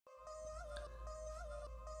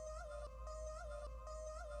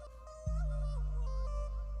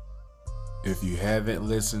If you haven't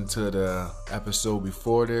listened to the episode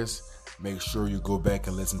before this, make sure you go back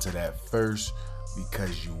and listen to that first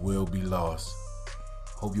because you will be lost.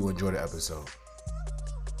 Hope you enjoy the episode.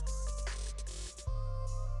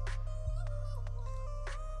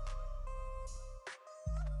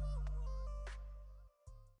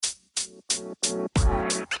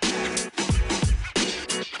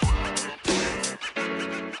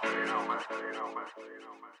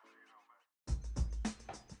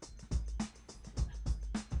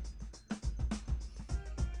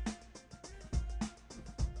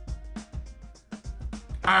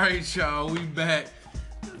 Alright, y'all, we back.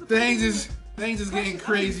 Things is getting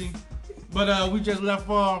crazy. But we just left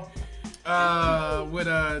off with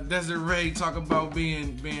Desiree talking about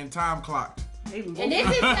being time clocked. And this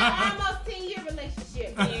is an almost 10-year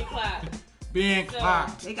relationship, being clocked. Being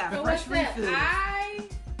clocked. They got So fresh what's that? refills. I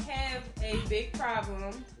have a big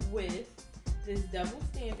problem with this double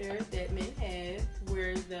standard that men have,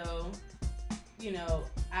 where though, you know,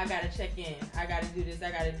 I gotta check in, I gotta do this,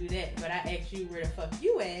 I gotta do that, but I ask you where the fuck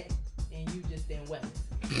you at, and you just in West.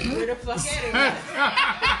 Where the fuck at it?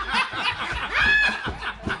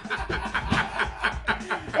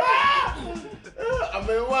 I'm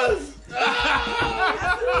in West.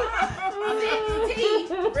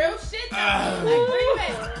 Real shit though. Like, where you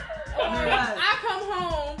at? Or I come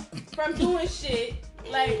home from doing shit.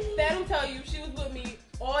 Like, Fathom tell you, she was with me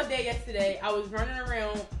all day yesterday. I was running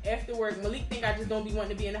around after work. Malik think I just don't be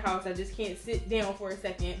wanting to be in the house. I just can't sit down for a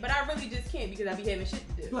second. But I really just can't because I be having shit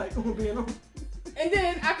to do. Like, being on. And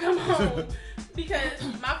then I come home because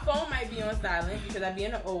my phone might be on silent because I be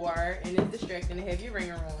in the OR and it's distracting to have your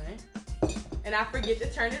ringer on. And I forget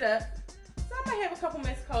to turn it up. So I might have a couple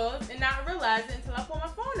missed calls and not realize it until I pull my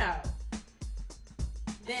phone out.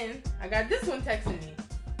 Then I got this one texting me.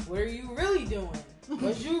 What are you really doing?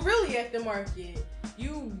 Was you really at the market?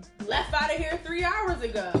 You left out of here 3 hours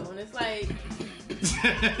ago. And it's like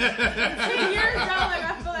 10 years ago, like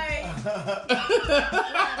I feel like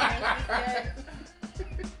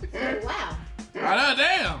wow. Oh,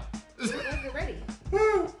 damn. Wasn't ready.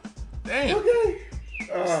 Damn. Okay.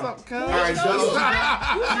 What's up, cuz? All right, So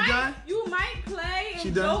so you might play She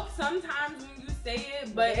and done? joke sometimes when you say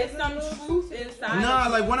it, but it's some truth inside. nah,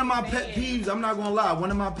 of like you one of my saying pet it. peeves. I'm not gonna lie. One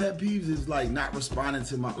of my pet peeves is like not responding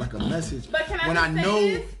to my like a message But can I when just I say know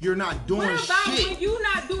this? you're not doing What about shit. when you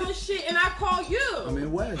not doing shit and I call you? I'm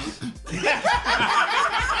in West.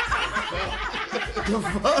 The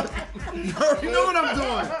fuck? You already know what I'm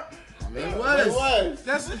doing. I'm in West.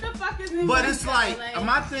 That's What the fuck is in But my it's like, like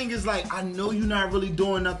my thing is like, I know you're not really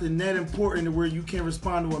doing nothing that important to where you can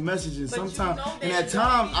respond to a message. And But you sometimes, know that and at it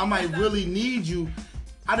times, don't I mean might something. really need you.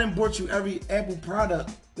 I done bought you every Apple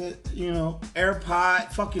product that, you know,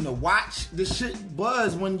 AirPod, fucking a watch. The shit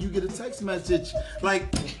buzz when you get a text message. Like,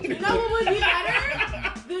 You know what would be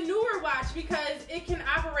better? The newer watch, because it can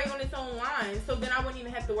operate on its own line, so then I wouldn't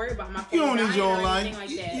even have to worry about my phone. You don't need dying your or own line. anything like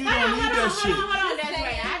You- that. you don't need that shit. Hold on, that's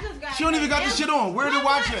right. I just got. she don't even got the shit on. Where the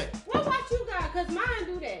watch at? What watch you got? Cause mine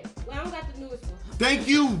do that. Well, I don't got the newest one. Thank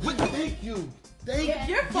you. Thank you. Thank If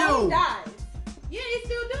your phone you. dies, Yeah, it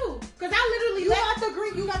still do. Cause I literally you got the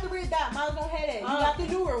green, you got the red dot. Mine don't have that. You got the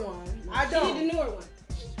newer one. I She need don't. the newer one.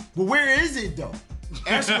 But where is it though?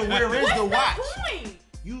 Ask her where is the watch? Point?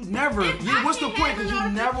 You never. If You, I what's the can point? have a Because you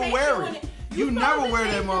never wear notification on it. it, You supposed never to wear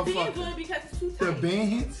change that the bands on motherfucker. it because it's too The tight.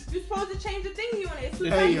 bands? You're supposed to change the thingy on it. It's too Hey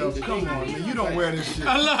tight. yo, You change come my on, bands man. You on don't it. wear this shit.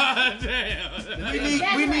 Allah, damn.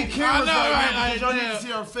 We need cameras I know, right right? now because y'all need Damn. to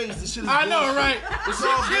see our face. This shit is I know, bullshit. right? It's She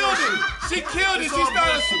all killed it. bullshit. She killed it. It's She all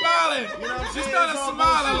started bullshit. smiling. You know what I'm She saying? started It's all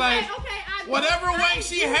smiling bullshit. like Okay, whatever I weight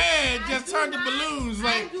she do had not- just I do turned to not- balloons. I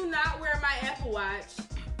Like, do not wear my Apple Watch.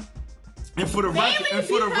 And for the record,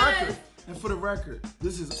 Mainly and for the record,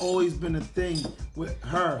 this has always been a thing with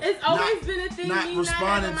her. It's always Not- been a thing. not Me not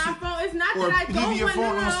responding having my to- phone. It's not or that I don't leaving your want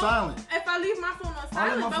phone to on know silent. If I leave my phone on I leave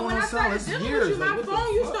silent, my but phone when on I started silent. It's dealing years. with you, my Like, what the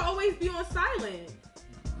phone used fuck? to always be on silent.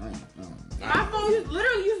 I My phone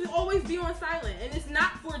literally used to always be on silent, and it's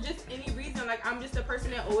not for just any reason. Like I'm just a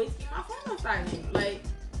person that always keep my phone on silent. Like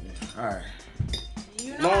All right.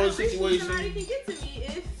 you know, how Long to reach me, situation. somebody can get to me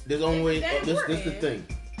if There's only way. that This the important. thing.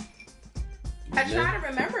 I try to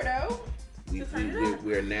remember though. To turn it up.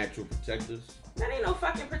 We're natural protectors. That ain't no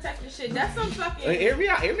fucking protecting shit. That's some fucking. Hey, hear me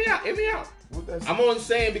out. I'm only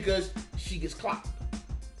saying because she gets clocked.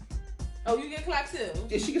 Oh, you get clocked too.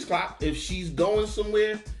 Yeah, she gets clocked. If she's going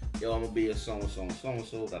somewhere, yo, I'm gonna be a so and so.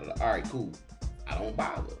 All right, cool. I don't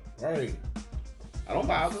bother. Right. I don't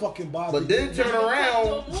bother. Fucking bother. But then turn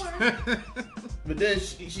around. But then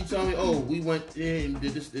she told me, oh, we went there and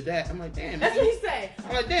did this, did that. I'm like, damn. That's what he said.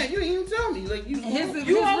 I'm like, damn, you didn't even tell me. Like, you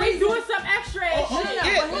always doing some extra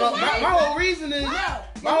shit. My whole reason is, I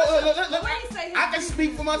can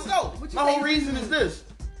speak for myself. My whole reason is this.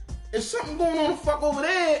 If something going on the fuck over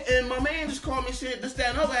there and my man just called me shit, this,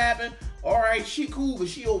 that, and other happened, alright, she cool, but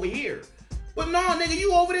she over here. But no, nigga,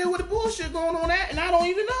 you over there with the bullshit going on that, and I don't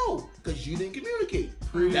even know. Because you didn't communicate.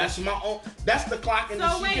 That's my own, that's the clock and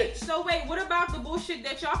So wait, what about the bullshit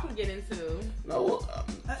that y'all can get into? No,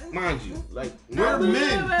 mind you, like, we're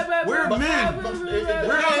men. We're men. No,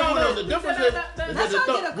 the difference is,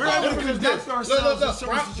 we're able to conduct ourselves in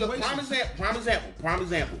certain situations. Prime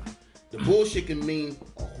example. The bullshit can mean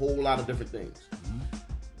a whole lot of different things.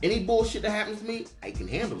 Any bullshit that happens to me, I can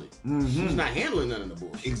handle it. She's not handling none of the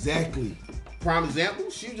bullshit. Exactly. Prime example,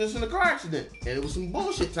 she was just in a car accident, and it was some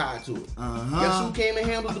bullshit tied to it. Guess who came and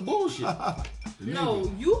handled the bullshit?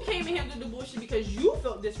 No, you came and handled the bullshit because you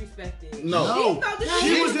felt disrespected. No.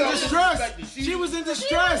 She was in distress. She was in distress.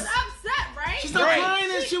 She was upset, right? She started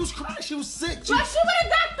crying and she was crying. She was sick. But she would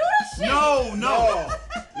have got through this shit. No.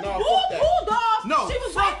 You pulled off. No, she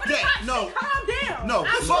was fuck right for the that. cop. No. She calmed down. No,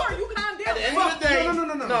 I'm fuck. sure you calmed down. At the end of the day,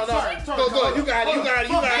 No. Sorry. Go. You got it.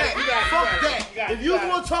 Fuck that. If you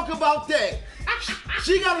want to talk about that,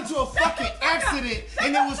 she got into a fucking accident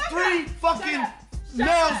and there was 3 fucking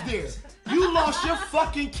males there. You lost your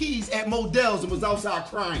fucking keys at Modell's and was outside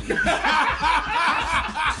crying. Swear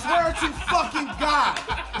to fucking God.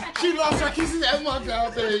 She lost her keys. She said, oh my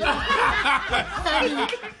God, baby.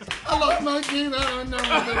 I lost my keys. I don't know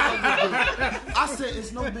what the fuck to do. I said,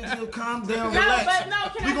 it's no big deal. Calm down. Relax.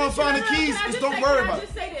 We're going to find the keys. Just don't worry about it. Can I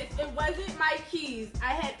just say this? It wasn't my keys.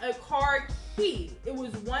 I had a car key. It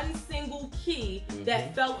was one single key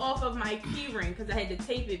that fell off of my key ring because I had to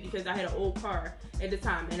tape it because I had an old car at the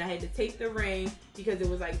time and I had to tape the ring because it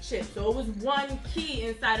was like chipped. So it was one key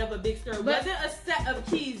inside of a big store. It wasn't a set of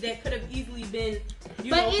keys that could have easily been,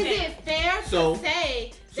 But is it fair to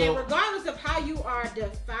say that regardless of how you are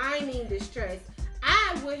defining distress,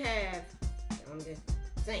 I'm just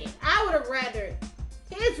saying, I would have rather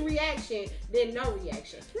his reaction than no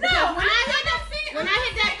reaction. No, because when I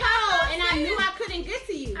hit that call and I knew I couldn't get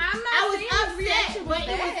to you, I was upset, but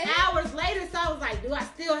it was hours later, so I was like, do I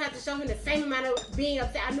still have to show him the same amount of being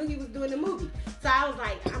upset? I knew he was doing the movie. So I was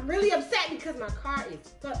like, I'm really upset because my car is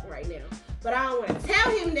fucked right now. But I don't want to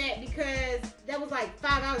tell him that because that was like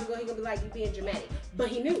 5 hours ago. He gonna be like, you being dramatic. But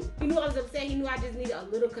he knew. He knew I was upset. He knew I just needed a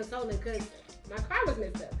little consoling because my car was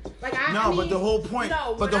messed up. Like but the whole point.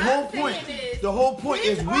 No, but the whole point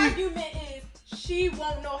is his argument is she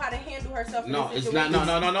won't know how to handle herself. No, in this it's not.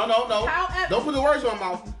 situation. No. However, Don't put the words in my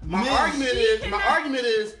mouth. My argument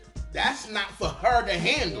is that's not for her to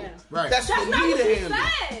handle. Yeah. Right. That's for me to handle.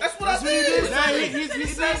 That's what I said. He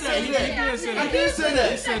said that. I did say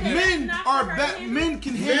that. Men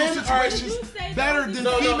can handle situations better than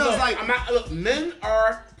females. Like men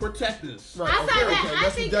are protectors. Right. I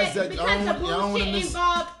think that because the bullshit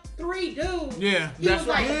involved 3 dudes. Yeah, that's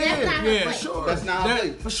right. That's not her place. Sure. That's not her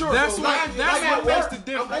place. For sure. That's So what makes the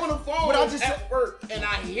difference. I'm on the phone at work and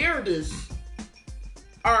I hear this.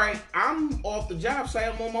 All right, I'm off the job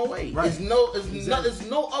site. I'm on my way. Right. There's no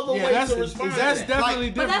other way to respond. That's to that.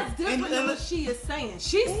 definitely But different. that's different than what she is saying.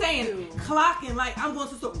 She's saying clocking like I'm going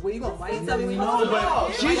to store. Where you going? Why you telling me? No,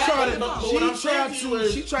 but she saying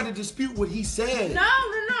tried to dispute what he said. No.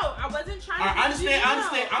 I wasn't trying to. I understand.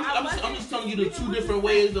 I'm just telling you the 2 different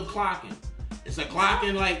ways of clocking. It's a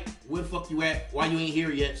clocking like where the fuck you at? Why you ain't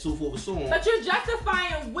here yet? So forth and so on. But you're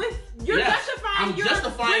justifying I'm justifying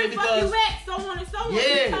where the fuck you at, so on and so on.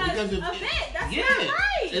 Yeah, because of it. That's not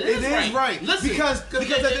right. It is right. Listen, because at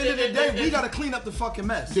the end of the day, we gotta clean up the fucking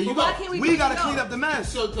mess. There you go. We gotta clean up the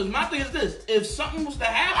mess. So, because my thing is this: if something was to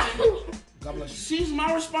happen, God bless you. she's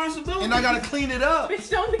my responsibility, And I gotta clean it up.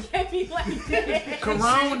 Bitch, don't look at me like that.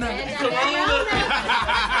 Corona.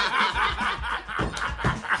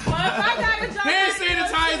 Hand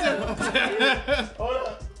sanitizer. Hold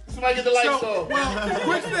up. Somebody get the lights off.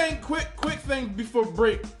 Well, quick thing before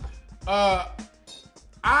break. I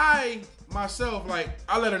myself, like,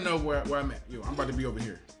 I let her know where I'm at. Yo, I'm about to be over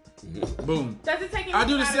here. Boom. Does it take any I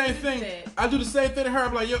do the time same to thing. do that? I do the same thing to her.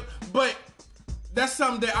 I'm like, yo, but that's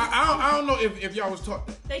something that I don't know if y'all was taught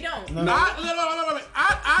that. They don't. I do it.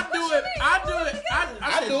 I do it. I do it.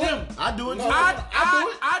 I do it too.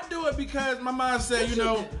 I do it because my mom said, you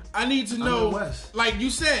know, I need to know, like you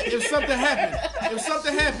said, if something happened,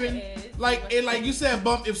 like you said,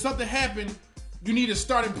 Bump, if something happened, you need a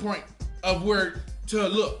starting point of where to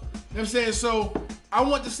look. You know what I'm saying? So I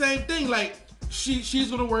want the same thing. Like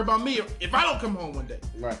she's gonna worry about me if I don't come home one day.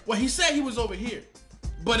 Right. Well, he said he was over here.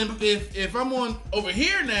 But if I'm on over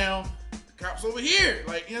here now, the cop's over here.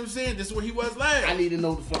 Like, you know what I'm saying? This is where he was last. I need to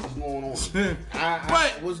know the fuck is going on.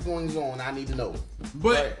 What's going on? I need to know.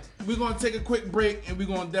 But we're gonna take a quick break and we're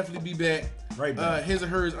gonna definitely be back. Right back. His or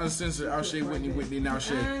hers uncensored. I'll Shay Whitney now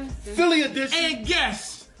Shay. Philly edition. And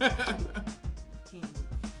guess.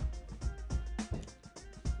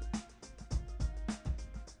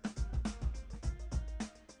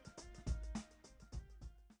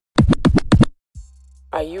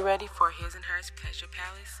 Are you ready for His and Hers Pleasure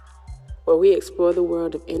Palace, where we explore the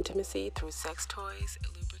world of intimacy through sex toys,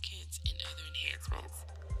 lubricants, and other enhancements?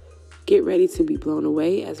 Get ready to be blown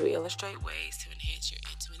away as we illustrate ways to enhance your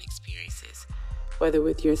intimate experiences, whether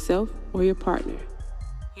with yourself or your partner.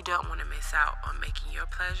 You don't want to miss out on making your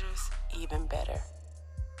pleasures even better.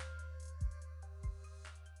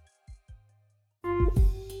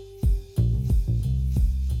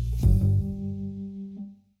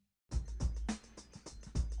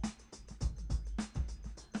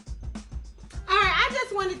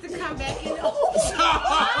 Wanted to come back in. Oh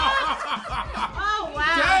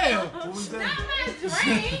wow! Damn! Not my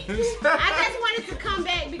drink. I just wanted to come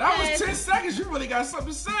back because that was 10 seconds. You really got something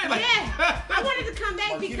to say. Like, yeah, I wanted to come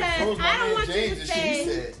back because I don't want you to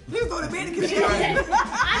say. Please go to bed and get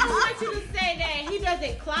I don't want you to say that he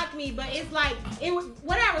doesn't clock me, but it's like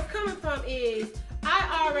what I was coming from is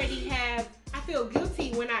I already have. I feel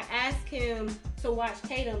guilty when I ask him to watch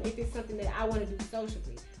Tatum if it's something that I want to do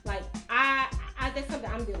socially. Like that's something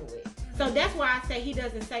I'm dealing with. So that's why I say he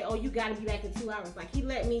doesn't say, "Oh, you got to be back in 2 hours." Like he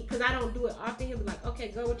let me, because I don't do it often. He'll be like, "Okay,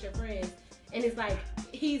 go with your friends," and it's like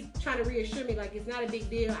he's trying to reassure me, like it's not a big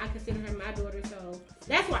deal. I consider her my daughter, so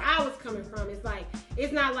that's where I was coming from. It's like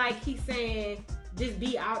it's not like he's saying just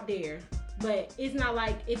be out there. But it's not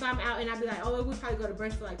like if I'm out and I be like, oh, we'll probably go to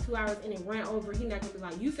brunch for like 2 hours and then run over. He's not gonna be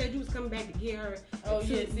like, you said you was coming back to get her. Oh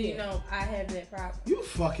yeah, see, no, I have that problem. You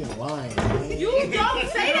fucking lying, man. You don't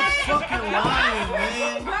say that. Fucking lying,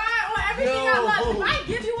 man. God, on everything I love. If I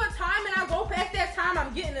give you a time and I go past that time,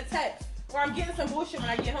 I'm getting a text or I'm getting some bullshit when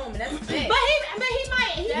I get home, and that's it. But he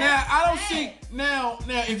might. Now I don't see. Now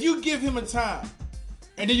if you give him a time.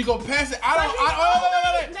 And then you go past it. I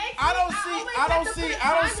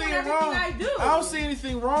don't see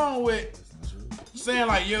anything wrong with saying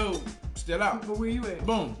like, yo, still out. But where you at?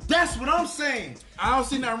 Boom. That's what I'm saying. I don't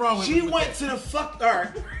see nothing wrong with it. She went to the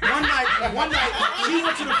Alright. One night, she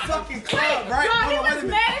went to the fucking club, right? Yo, he was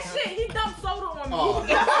mad as shit. He dumped soda on me. Oh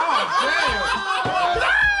damn.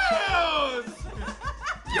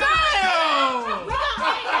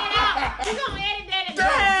 We gonna edit that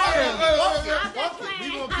out.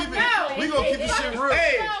 We gonna keep this shit real.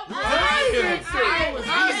 Hey,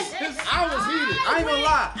 I was heated. I ain't gonna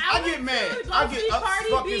lie. I get mad. I get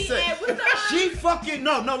fucking sick. She fucking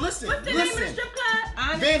no. Listen. What's the name of the strip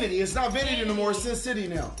club? Vanity. It's not Vanity no more. It's Sin City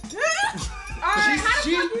now. Alright, how the fuck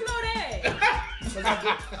you know that?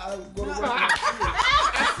 I go to work.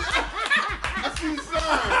 I see the sign.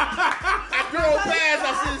 I drove past. I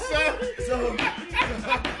see the sign.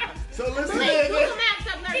 So listen.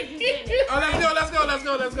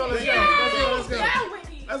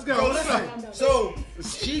 Let's go. So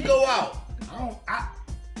she go out.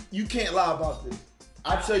 You can't lie about this.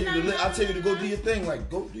 I tell you to go do your thing. Like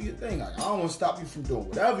go do your thing. Like I don't want to stop you from doing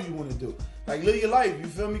whatever you want to do. Like live your life. You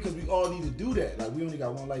feel me? Because we all need to do that. Like we only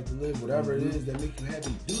got one life to live. Whatever it is that make you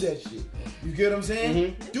happy, do that shit. You get what I'm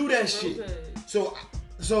saying? Do that shit. So,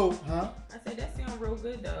 huh? I said that sounds real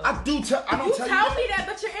good though. I don't tell you. You tell me that,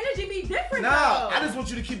 but your energy be different. Nah, though. I just want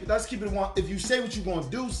you to keep it. Let's keep it one. If you say what you're gonna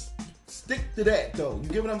do, stick to that though. You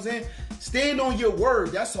get what I'm saying? Stand on your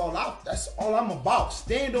word. That's all I'm about.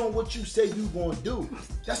 Stand on what you say you gonna do.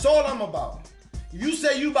 That's all I'm about. If you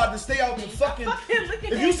say you about to stay out the fucking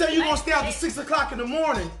if you say you gonna stay out to 6 o'clock in the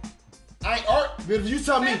morning, I ain't art. But if you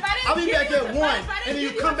tell me I'll be back at 1 and then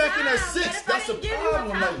you come back in at 6, that's a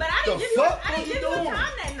problem. Like the fuck what you doing?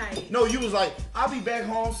 No, you was like, I'll be back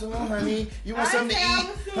home soon, honey. You want something to eat,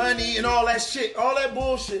 honey, and all that shit, all that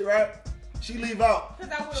bullshit, right? She leave out. I'm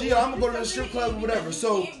gonna go to the strip club or whatever.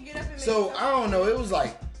 So I don't know. It was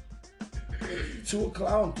like 2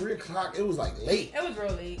 o'clock, 3 o'clock. It was like late. It was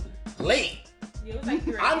real late. Late. Yeah, it was like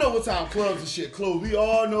 3 I know what time clubs and shit close. We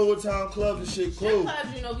all know what time clubs and shit close.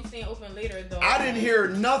 Clubs, you know, we staying open later though. I didn't hear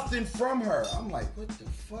nothing from her. I'm like, what the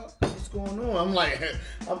fuck? What's going on? I'm like,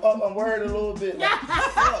 I'm worried a little bit. Like,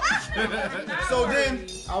 fuck. So then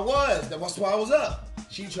that's why I was up.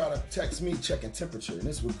 She tried to text me checking temperature, and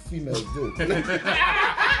this is what females do.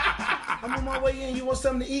 I'm on my way in. You want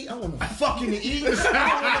something to eat? I want to fucking eat. Where the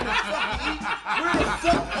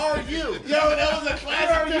fuck are you? Yo, that was a classic.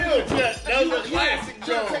 Where are you? That was a classic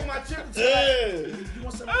joke. Take my temperature. You want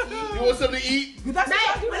want something to eat? You want something to eat? When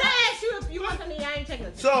I ask you if you want something to eat, I ain't taking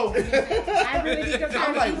it. So, I really think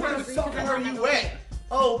I'm like, where the fuck are you at?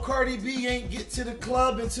 Oh, Cardi B ain't get to the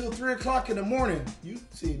club until 3 o'clock in the morning. You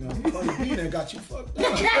see now, Cardi B done got you fucked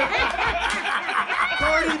up.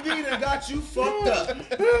 Cardi B done got you fucked up.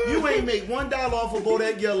 You ain't make $1 off of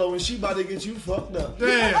Bodak Yellow and she about to get you fucked up.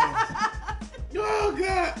 Damn. Oh,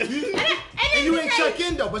 God. And you ain't check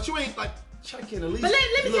in though, but you ain't like, check in at least. But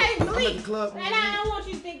let me tell you, I'm at the club. and I don't want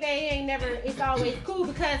you to think that he ain't never, it's always cool,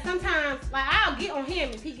 because sometimes, like, I'll get on him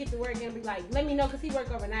if he get to work and be like, let me know, because he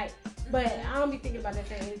work overnight. But I don't be thinking about that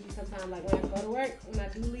same energy sometimes. Like, when I go to work, when I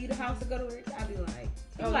do leave the house to go to work, I be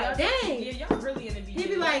like, dang. Yeah, y'all really in the beginning.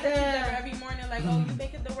 He be like, every morning, like, oh, you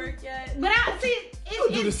making the work yet? But I see, You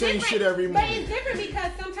do the same shit every morning. But it's different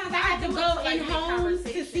because sometimes I have to go in homes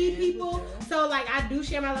to see people. So, like, I do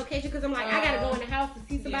share my location because I'm like, I gotta go in the house to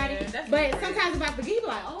see somebody. Yeah, but sometimes if I forget, you be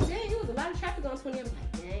like, oh, dang, it was a lot of traffic on 20. I'm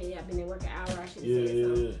like, dang, yeah, I've been at work an hour. I should have said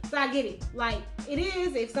something. So I get it. Like, it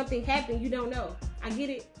is, if something happened, you don't know. I get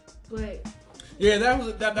it, but. Yeah, that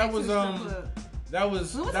was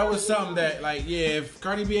something that, like, yeah, if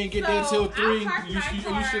Cardi B ain't get there till 3, you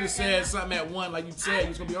should have said something at 1, like you said, you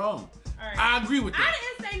was gonna be home. Right. I agree with that. I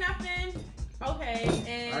didn't say nothing. Okay,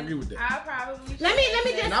 and I agree with that. I probably Let me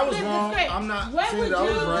just. And I was flip wrong. the script. I'm not What saying would that I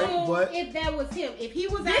was you right, do but if that was him? If he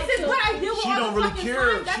was This out is till- what I deal with she all don't the really fucking care.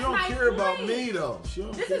 time. That's She don't my care about point. me though. She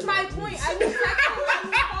don't This care is my about point. me. I will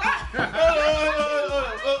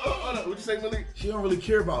Hold on. What you say, Malik? She don't really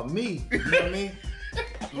care about me. You know what I mean?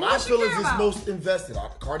 My feelings is most invested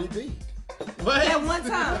on Cardi B. What? At one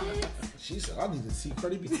time. She said, I need to see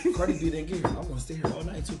Cardi B. Cardi B didn't get here. I'm gonna stay here all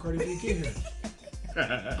night until Cardi B get here.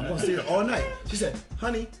 I'm gonna stay here all night. She said,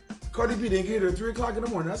 honey, Cardi B didn't get here at 3 o'clock in the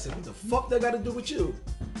morning. I said, what the fuck that got to do with you?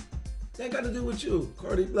 That got to do with you.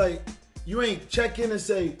 Cardi, like, you ain't check in and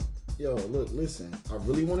say, yo, look, listen, I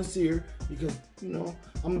really want to see her because, you know,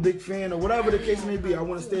 I'm a big fan or whatever the case may be. I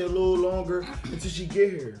want to stay a little longer until she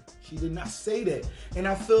get here. She did not say that. And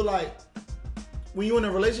I feel like when you're in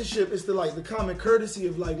a relationship, it's the common courtesy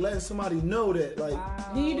of like letting somebody know that like.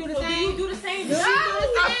 Do you do the same? Do you do the same?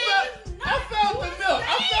 I felt the milk.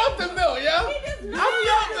 I felt the milk, yo. I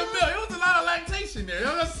felt the milk. It was a lot of lactation there. You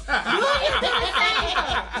know what I'm saying?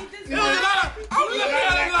 It was a lot of. I was looking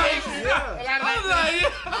at it like, I was like,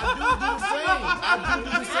 I do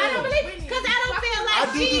the same. I don't believe, because I don't feel like I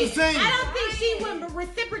do the same. I don't think she would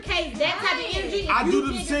reciprocate that type of energy. I do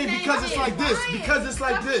the same because it's like this. Because it's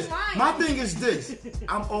like this. My thing is this.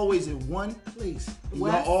 I'm always in one place.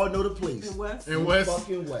 Y'all all know the place. In West. In West.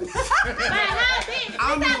 Fucking West.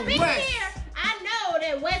 I'm in in West. Here, I know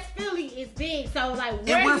that West Philly is big, so like.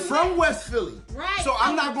 And we're from West Philly. Right. So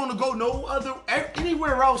I'm not going to go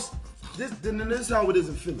anywhere else. This is how it is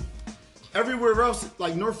in Philly. Everywhere else,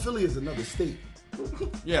 like North Philly is another state.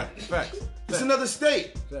 yeah, facts. It's another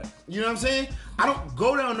state. You know what I'm saying? I don't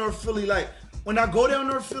go down North Philly like, when I go down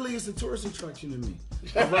North Philly, it's a tourist attraction to me.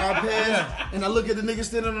 I ride past and I look at the niggas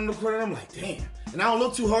standing on the corner and I'm like, damn. And I don't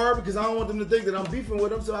look too hard because I don't want them to think that I'm beefing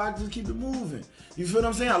with them, so I just keep it moving. You feel what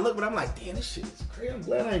I'm saying? I look, but I'm like, damn, this shit is crazy. I'm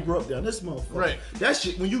glad I ain't grew up down this motherfucker. Right. That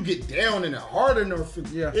shit, when you get down in the heart of North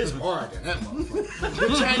Philly, it's hard in that motherfucker.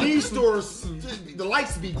 The Chinese stores, the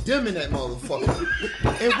lights be dim in that motherfucker.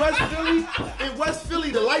 In West Philly,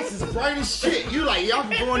 the lights is bright as shit. You like, y'all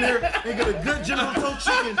can go in there and get a good General Tso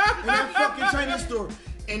chicken in that fucking Chinese store.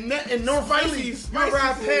 And in North Philly, you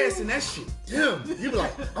ride past and that shit dim. You be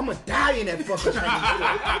like, I'm gonna die in that fucking Chinese store.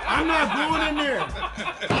 I'm not going in there.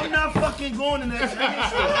 I'm not fucking going in that Chinese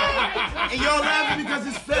store. And y'all laughing because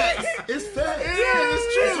it's facts. It's facts. Yeah,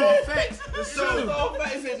 it's true. It's all facts. It's all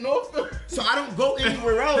facts in North Philly. So I don't go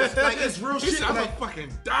anywhere else. Like, it's real shit. I'm Like,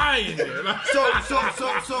 fucking dying there.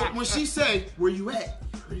 so when she say, where you at?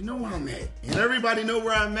 You already know where I'm at. And everybody know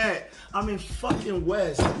where I'm at. I'm in fucking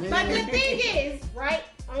West, man. But the thing is, right?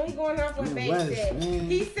 Only going off what Banks West, said. man.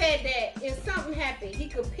 He said that if something happened, he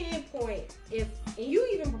could pinpoint and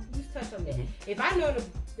you touched on that. If I know the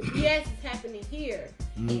BS is happening here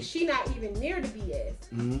and she not even near the BS,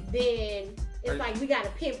 then it's like we got a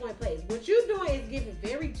pinpoint place. What you're doing is giving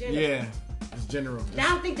very general. Yeah, it's general. I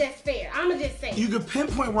don't think that's fair. I'ma just say. You can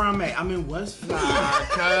pinpoint where I'm at. I'm in West Philly.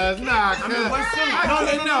 I'm in West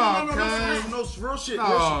Philly. No, real shit.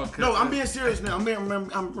 No, I'm being serious now. I'm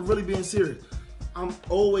really being serious. I'm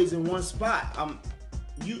always in one spot.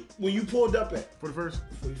 When you pulled up at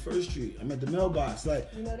 41st Street, I'm at the mailbox. Like,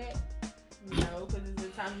 you know that? No, because it's the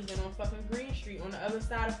time you've been on fucking Green Street on the other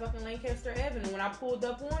side of fucking Lancaster Avenue when I pulled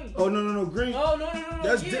up on you. Oh no, Green. Oh no.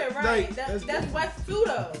 That's Yeah, right. That's West too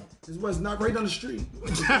though. It's West, not right down the street.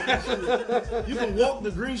 You can walk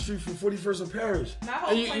the Green Street from 41st and Parish. My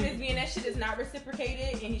whole point is being that shit is not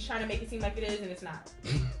reciprocated, and he's trying to make it seem like it is, and it's not.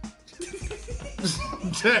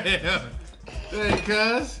 Damn. Hey,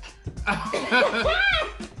 cuz.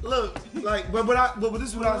 Look, like, but this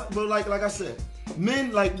is what like I said,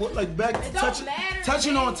 men like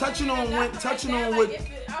touching on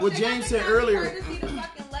what James said earlier. To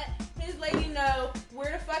fucking let his lady know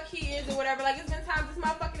where the fuck he is or whatever. Like, it's been times this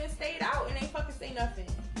motherfucker has stayed out and ain't fucking say nothing.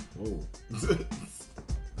 Whoa.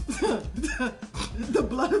 The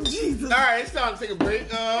blood of Jesus. All right, it's time to take a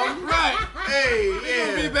break. Right. Hey,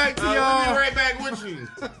 We'll be back to y'all. We'll be right back with you.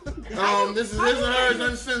 This is His and Hers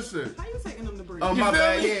Uncensored. How you taking them to break? Oh, my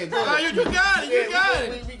bad. Yeah, go ahead. You got it. You got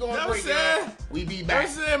it. We going to break, y'all. We be back. I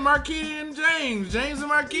said Marquita and James. James and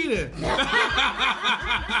Marquita.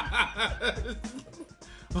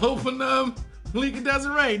 Open them. Malik and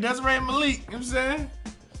Desiree. Desiree and Malik. You know what I'm saying?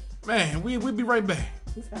 Man, we'll be right back.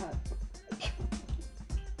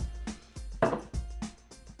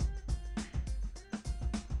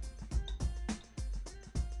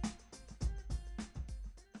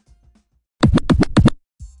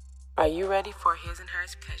 Are you ready for His and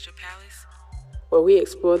Hers Pleasure Palace, where we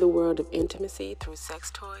explore the world of intimacy through sex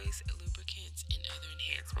toys, lubricants, and other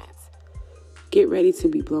enhancements? Get ready to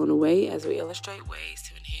be blown away as we illustrate ways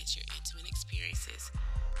to enhance your intimate experiences,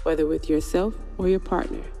 whether with yourself or your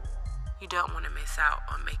partner. You don't want to miss out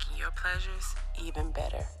on making your pleasures even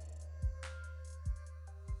better.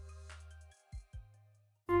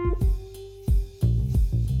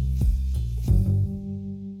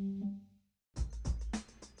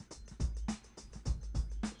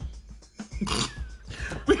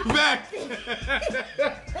 We back.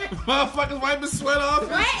 Motherfuckers wiping sweat off.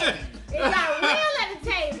 Right. It got real at the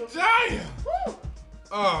table. Damn. Woo.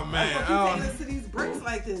 Oh man. You take us to these breaks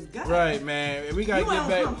like this, God. Right, man. We gotta You get ain't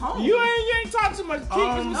back. come home. You ain't talk too much.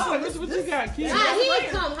 No, What you got, Keith? Nah, he ain't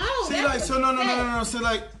come home. See, like, so no. See,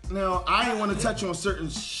 like, now I ain't want to touch on certain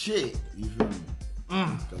shit. You feel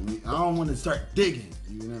me? I don't want to start digging.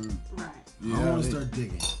 You know what I mean? Right. I don't want to start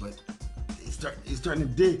digging, but it's starting to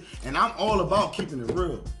dig, and I'm all about keeping it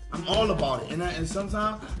real. I'm all about it, and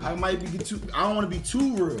sometimes I might be I don't want to be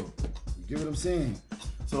too real. You get what I'm saying?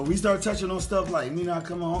 So we start touching on stuff like me not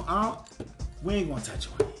coming home. We ain't gonna touch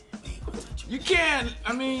on it. You can't.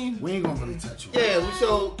 I mean, we ain't gonna really touch on it. Yeah,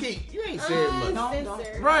 so Keith, you ain't said much.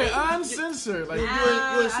 Uncensored. right, uncensored. Like You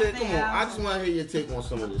ain't said. I Come think on, I just want to hear your take on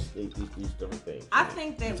some of these different things. I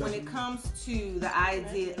think that when it comes to the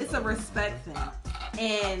idea, it's a respect thing.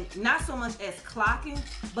 And not so much as clocking,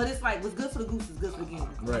 but it's like what's good for the goose is good for the gander.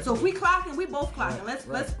 Right. So if we clocking, we both clocking.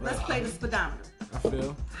 Let's play the speedometer. I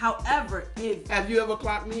feel. However, if Have you ever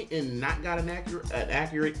clocked me and not got an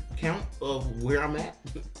accurate count of where I'm at?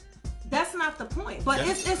 that's not the point, but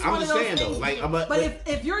it's I'm one of just those saying things. though, like, but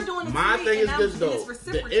if you're doing it my to me thing is and this and though, it's the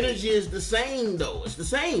reciprocated. energy is the same though. It's the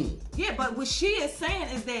same. Yeah, but what she is saying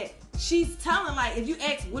is that she's telling, like, if you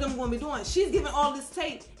ask what I'm going to be doing, she's giving all this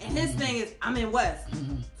tape, and his thing is, I'm in West.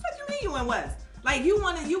 What you mean you in West? Like, you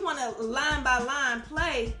want to line by line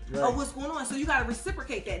play of what's going on, so you got to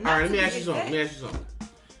reciprocate that. All right, let me ask you something.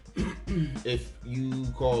 If you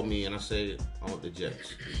call me and I say I want the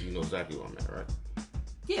Jets, you know exactly where I'm at, right?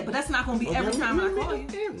 Yeah, but that's not going to be every time I call you.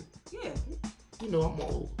 Yeah. You know I'm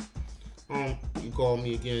all over. You call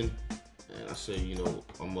me again, and I say, you know,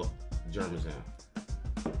 I'm up Germantown.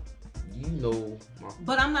 You know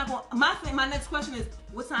But I'm not going. My next question is,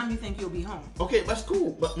 what time do you think you'll be home? Okay, that's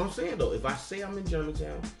cool. But I'm saying though, if I say I'm in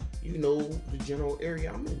Germantown, you know the general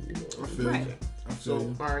area I'm in. You know, I feel you.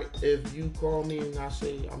 So, all right, if you call me and I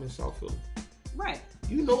say I'm in South Philly, right?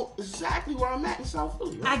 You know exactly where I'm at in South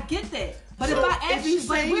Philly. Right? I get that, but so if I ask you,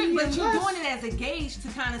 but you're doing it as a gauge to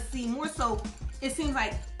kind of see more. So it seems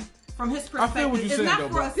like, from his perspective, it's saying, not though,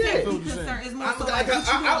 for a safety concern. It's more so like what you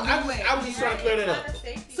doing. I was just trying to clear that up.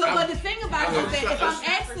 So, but the thing about it is that if I'm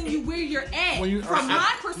asking you where you're at, from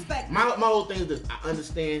my perspective, my whole thing is this: I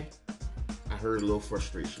understand. I heard a little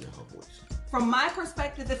frustration in her voice. From my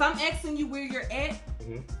perspective, if I'm asking you where you're at,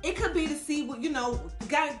 it could be to see what,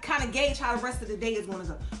 gotta kind of gauge how the rest of the day is going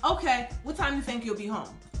to go. Okay, what time do you think you'll be home?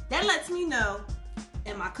 That lets me know,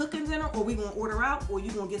 am I cooking dinner, or we going to order out, or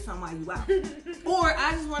you going to get something while you out? Or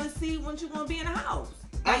I just want to see when you're going to be in the house.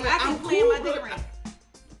 Like, I can plan my day around.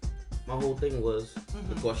 My whole thing was,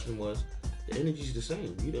 the question was, the energy's the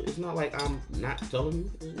same. It's not like I'm not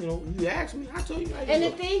telling you. You ask me, I tell you. And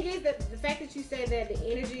the thing is that the fact that you said that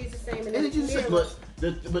the energy is the same. And energy is the same,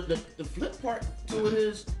 but the flip part to it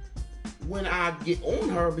is when I get on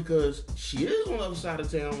her, because she is on the other side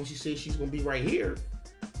of town when she says she's gonna be right here.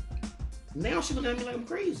 Now she looking at me like I'm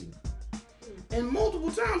crazy. And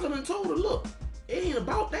multiple times I done told her, look, it ain't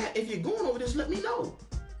about that. If you're going over this, let me know.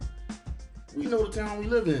 We know the town we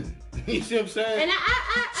live in. You see what I'm saying? And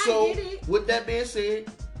I so, get it. With that being said,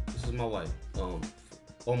 this is my wife.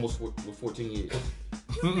 Almost 14 years.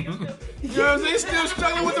 You know what I'm saying? Still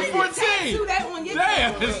struggling with the 14. That on your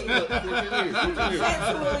Damn. 14 years.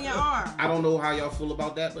 tattoo on your arm. I don't know how y'all feel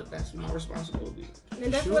about that, but that's my responsibility.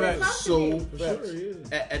 And that's what it's supposed to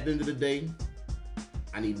be. At the end of the day,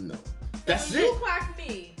 I need to know. That's so it. You clock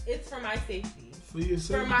me. It's for my safety. For your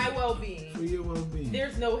safety. For my well-being. For your well-being.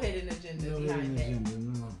 There's no hidden agenda behind that.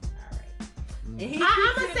 No. All right. And he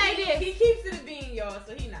I'm gonna say this. He keeps it a being, y'all,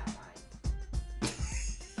 so he not lying.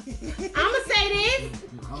 I'm gonna say this.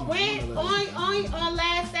 When on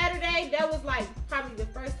last Saturday, that was like probably the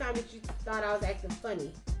first time that you thought I was acting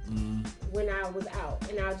funny. When I was out,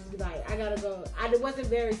 and I would just be like, I gotta go. I wasn't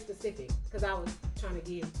very specific because I was trying to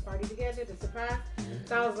get a party together to surprise.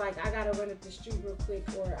 So I was like, I gotta run up the street real quick,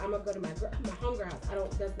 or I'm gonna go to my homegirl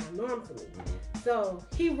house. That's not normal for me. So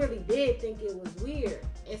he really did think it was weird,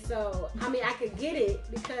 and so I mean I could get it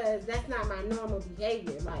because that's not my normal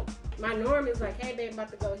behavior. Like my norm is like, hey babe, I'm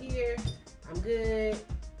about to go here. I'm good.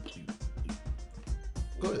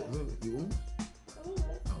 Go ahead. You want?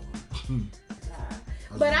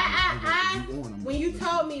 But I when you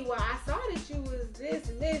told me, well, I saw that you was this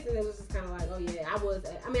and this, and it was just kind of like, oh yeah,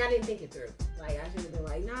 I mean, I didn't think it through. Like, I should have been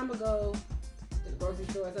like, nah, I'm gonna go to the grocery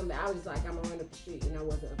store or something. I was just like, I'm gonna run up the street, and I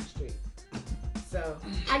wasn't up the street. So,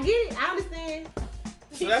 I get it. I understand.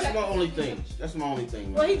 So that's my only thing. That's my only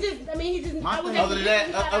thing. Well, he just. Other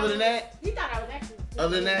than that, he thought I was actually.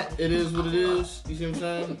 Other than that, it is what it is. You see what I'm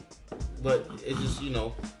saying? But it's just,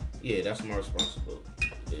 yeah, that's my responsibility.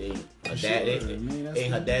 It ain't her daddy.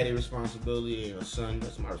 Ain't her daddy responsibility. Ain't her son.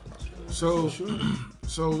 That's my responsibility.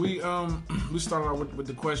 So we started out with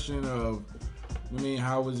the question of, I mean,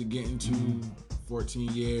 how was it getting to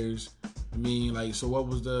 14 years? I mean, like, so what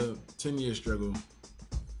was the 10-year struggle?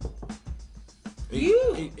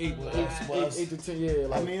 8 to 10 years.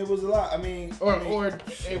 Like, I mean, it was a lot. I mean,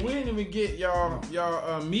 hey, we didn't even get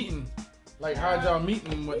y'all meeting. Like, how'd y'all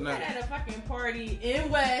meeting and whatnot? We had a fucking party in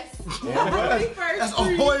West. That's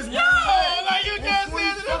always yo, like you just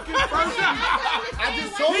said it. I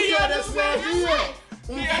just told you that's where I be at.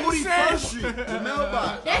 On 41st Street, the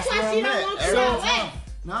mailbox. That's why she don't want you out west.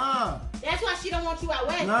 Nah. That's why she don't want you out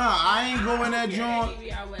west. Nah, I ain't going that joint.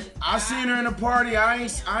 I seen her in the party. I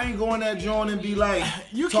ain't going that joint and be like,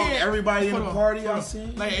 you talk can't, to everybody in the party I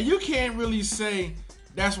seen. Like, you can't really say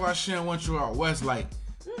that's why she don't want you out west. Like,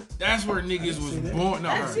 that's where niggas was born. No,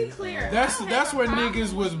 let's be clear. That's where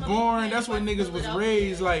niggas was born. That's where niggas was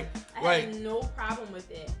raised. Like, I have no problem with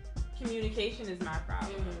it. Communication is my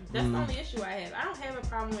problem. That's the only issue I have. I don't have a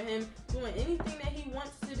problem with him doing anything that he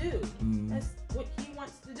wants to do. That's what he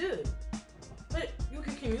wants to do. But you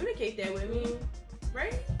can communicate that with me,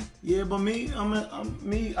 right? Yeah, but me, I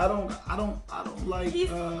don't like. He's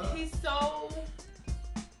so.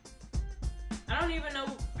 I don't even know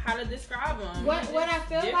how to describe him. What I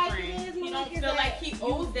feel different. Like it is, he don't feel like he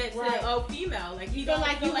owes that to a female. Like he feel don't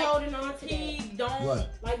like feel you like holding on to he that. don't. What?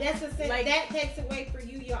 Like that's a sense like, that takes away for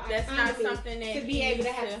you your that's autonomy not something that to be able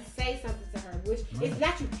to have to say something to her, which it's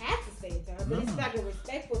not you have to say it to her, but it's like a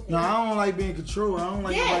respectful thing. No, I don't like being controlled. I don't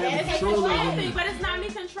like nobody having control over me. But it's not me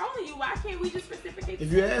controlling you. Why can't we just reciprocate?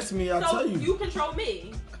 If you ask me, I'll tell you. You control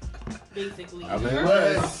me, basically. I mean,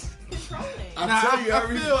 what? Controlling. I tell you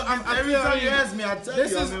every time you ask me, I tell you.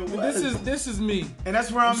 This is me, and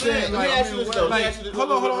that's where I'm saying. Like,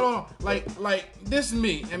 hold on. Like this is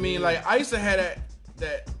me. I mean, like I used to have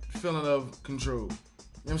that feeling of control. You know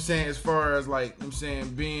what I'm saying? As far as like, you know what I'm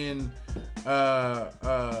saying, being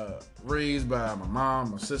raised by my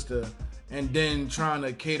mom, my sister, and then trying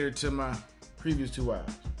to cater to my previous two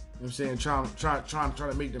wives. You know what I'm saying? Trying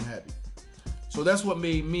to make them happy. So that's what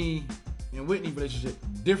made me and Whitney relationship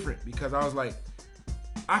different, because I was like,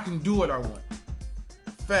 I can do what I want.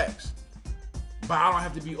 Facts. But I don't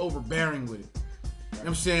have to be overbearing with it. You know what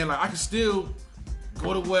I'm saying? Like, I can still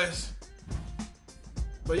go to West,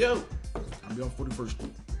 but yo, I'll be on 41st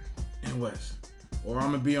Street in West. Or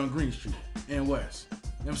I'm gonna be on Green Street in West. You know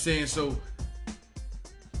what I'm saying? So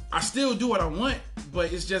I still do what I want,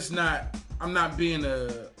 but it's just not, I'm not being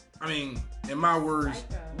in my words,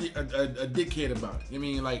 a dickhead about it. I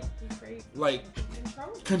mean, like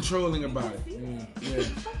controlling about it. Yeah.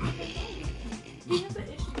 He has an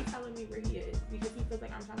issue telling me where he is because he feels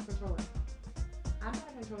like I'm trying to control him. I'm not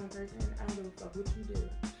a controlling person. I don't give a fuck what you do.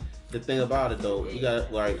 The thing about it though, you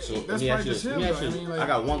got like, so let me ask you this. I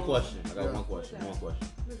got one question. One question.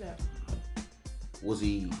 What's that? Was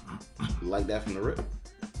he like that from the rip?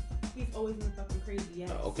 He's always been fucking crazy,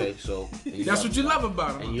 yes. Okay, so that's what you love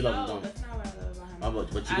about him. And you love him, no, don't that's not what I love about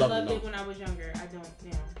him. But you I love loved him, it when I was younger. I don't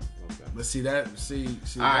now. Okay. But see.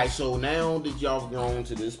 All right, so now that y'all grown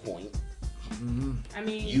to this point, I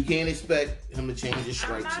mean, you can't expect him to change his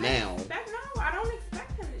stripes now. No, I don't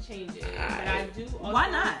expect him to change it. But I do. Also Why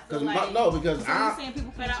not? Because like, so you're saying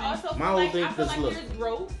people but can't I also My feel whole like, thing, I feel 'cause like look, there's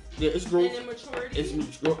growth. Yeah, it's growth. And maturity. It's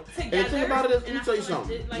mature. And the thing about it is, let me tell you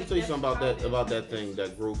something. Let me tell you something about that thing,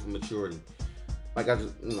 that growth and maturity. Like I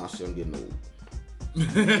see, I'm getting old.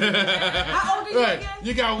 How old are you again?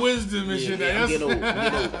 You got wisdom and shit. I'm getting old.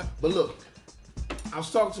 But look, I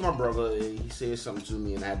was talking to my brother and he said something to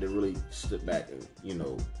me and I had to really step back and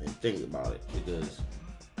and think about it, because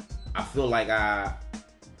I feel like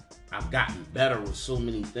I've gotten better with so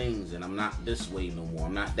many things, and I'm not this way no more.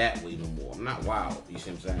 I'm not that way no more. I'm not wild. You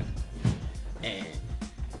see what I'm saying?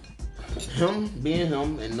 And him being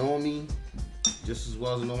him and knowing me just as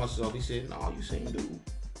well as I know myself, he said, "No, you same dude."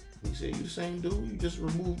 He said, "You the same dude. You just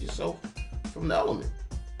removed yourself from the element."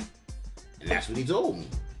 And that's what he told me.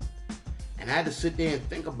 And I had to sit there and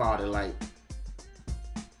think about it. Like,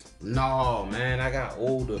 no, man, I got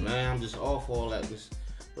older, man. I'm just off all that.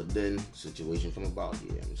 But then situation come about.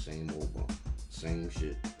 Yeah, I'm the same old bump. Same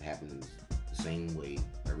shit happens the same way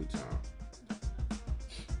every time.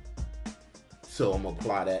 So I'm gonna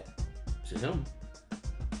apply that to him.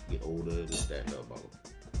 Get older, this, that, and about.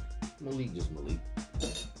 Malik just Malik.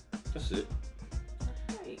 That's it.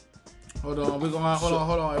 Hold on, we're gonna hold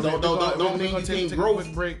on. Don't mean you can't grow.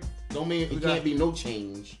 Break. Don't mean it can't be no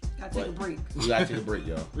change. Gotta take a break. You gotta take a break,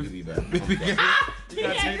 y'all. We'll be back. We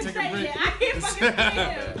gotta take a break. I can't fucking say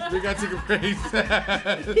him. We gotta take a break.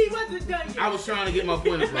 He wasn't done yet. I was trying to get my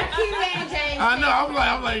point across. I know.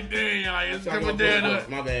 I'm like, dang, like it's coming down.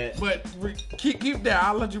 My bad. But keep that.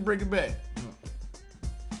 I'll let you break it back.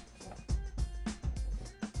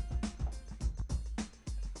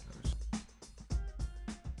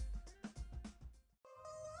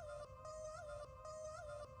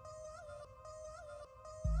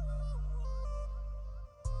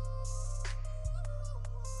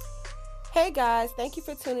 Hey guys, thank you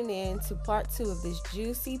for tuning in to part 2 of this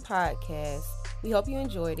juicy podcast. We hope you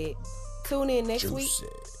enjoyed it. Tune in next week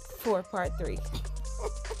for part 3.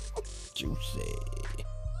 Juicy.